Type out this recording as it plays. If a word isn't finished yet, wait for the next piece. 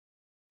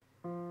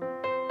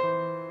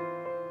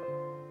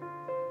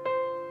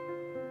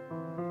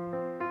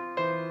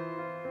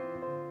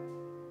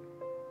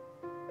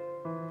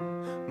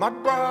My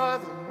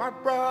brother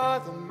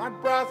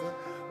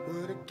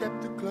would have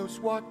kept a close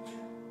watch.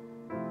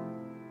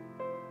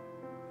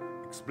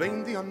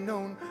 Explained the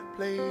unknown,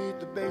 played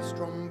the bass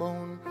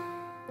trombone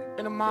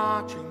in a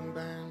marching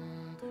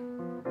band.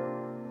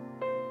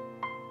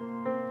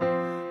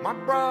 My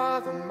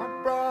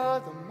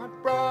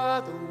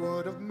brother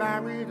would have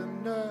married a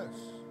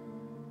nurse.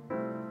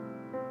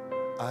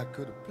 I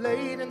could have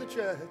played in the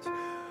church,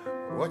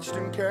 watched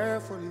him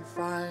carefully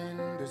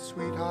find his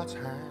sweetheart's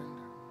hand.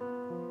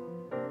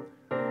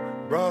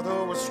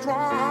 Brother was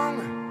strong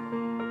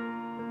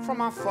from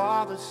my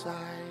father's side.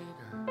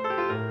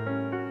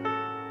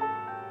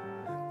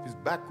 His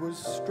back was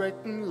straight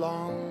and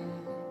long.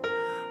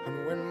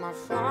 And when my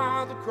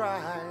father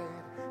cried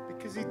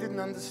because he didn't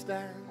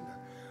understand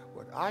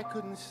what I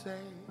couldn't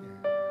say,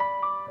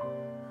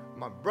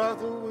 my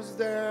brother was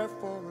there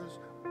for us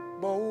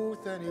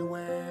both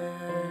anyway.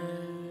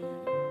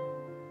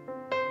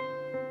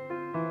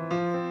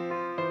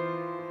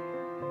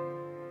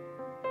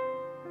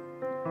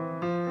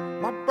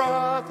 My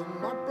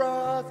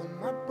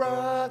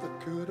brother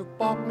could have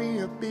bought me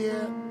a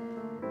beer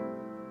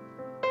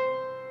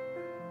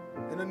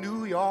in a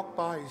New York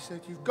bar. He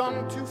said, "You've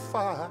gone too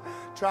far,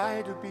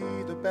 try to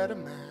be the better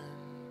man."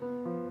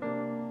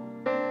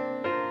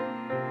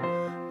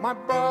 My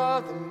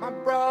brother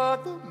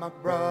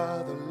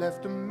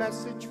left a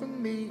message for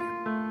me.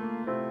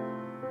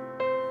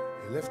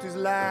 He left his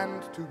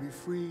land to be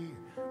free.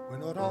 We're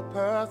not all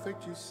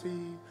perfect, you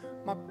see,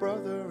 my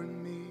brother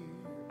and me.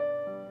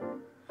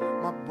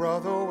 My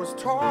brother was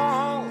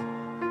tall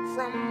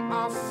from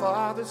our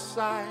father's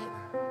side,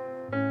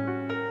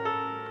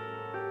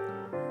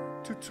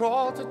 too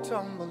tall to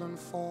tumble and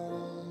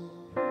fall.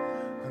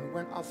 And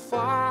when our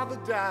father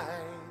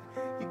died,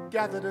 he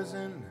gathered us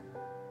in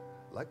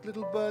like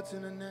little birds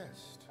in a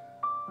nest.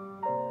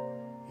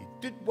 He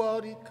did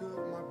what he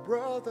could, my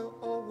brother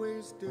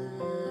always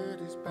did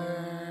his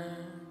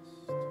best.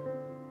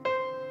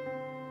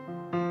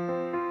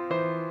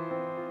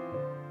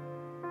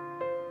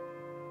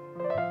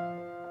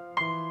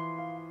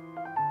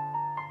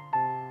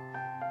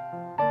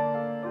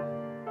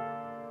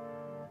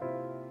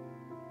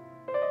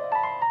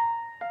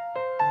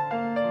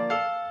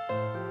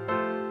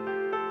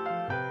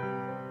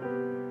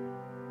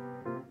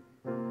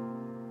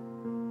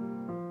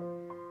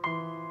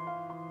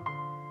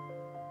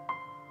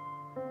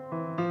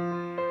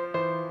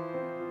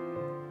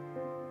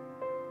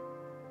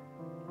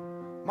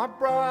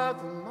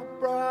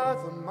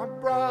 My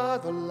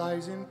brother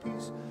lies in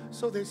peace,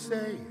 so they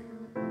say,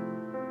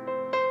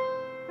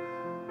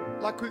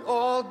 like we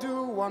all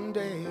do one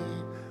day,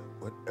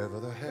 whatever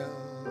the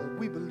hell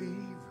we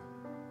believe.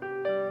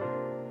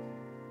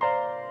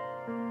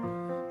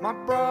 My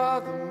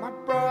brother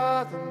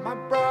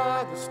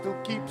still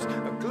keeps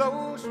a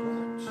close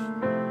watch,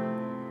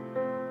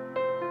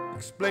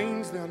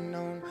 explains the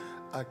unknown.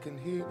 I can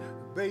hear the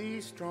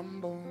bass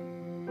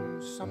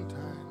trombone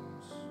sometimes.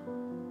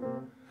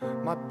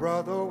 My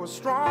brother was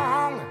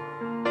strong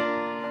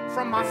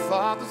from my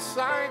father's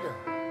side.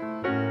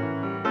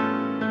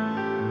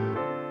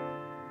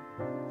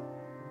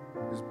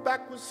 His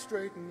back was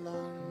straight and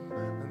long.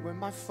 And when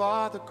my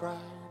father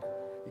cried,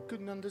 he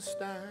couldn't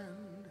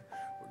understand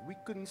what we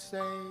couldn't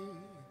say.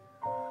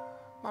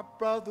 My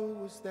brother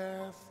was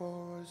there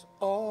for us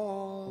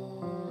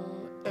all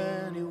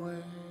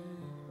anyway.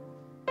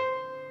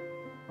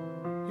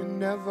 You're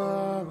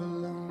never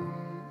alone.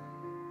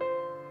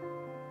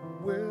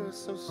 We're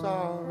so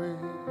sorry,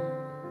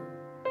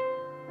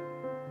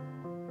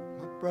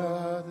 my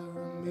brother.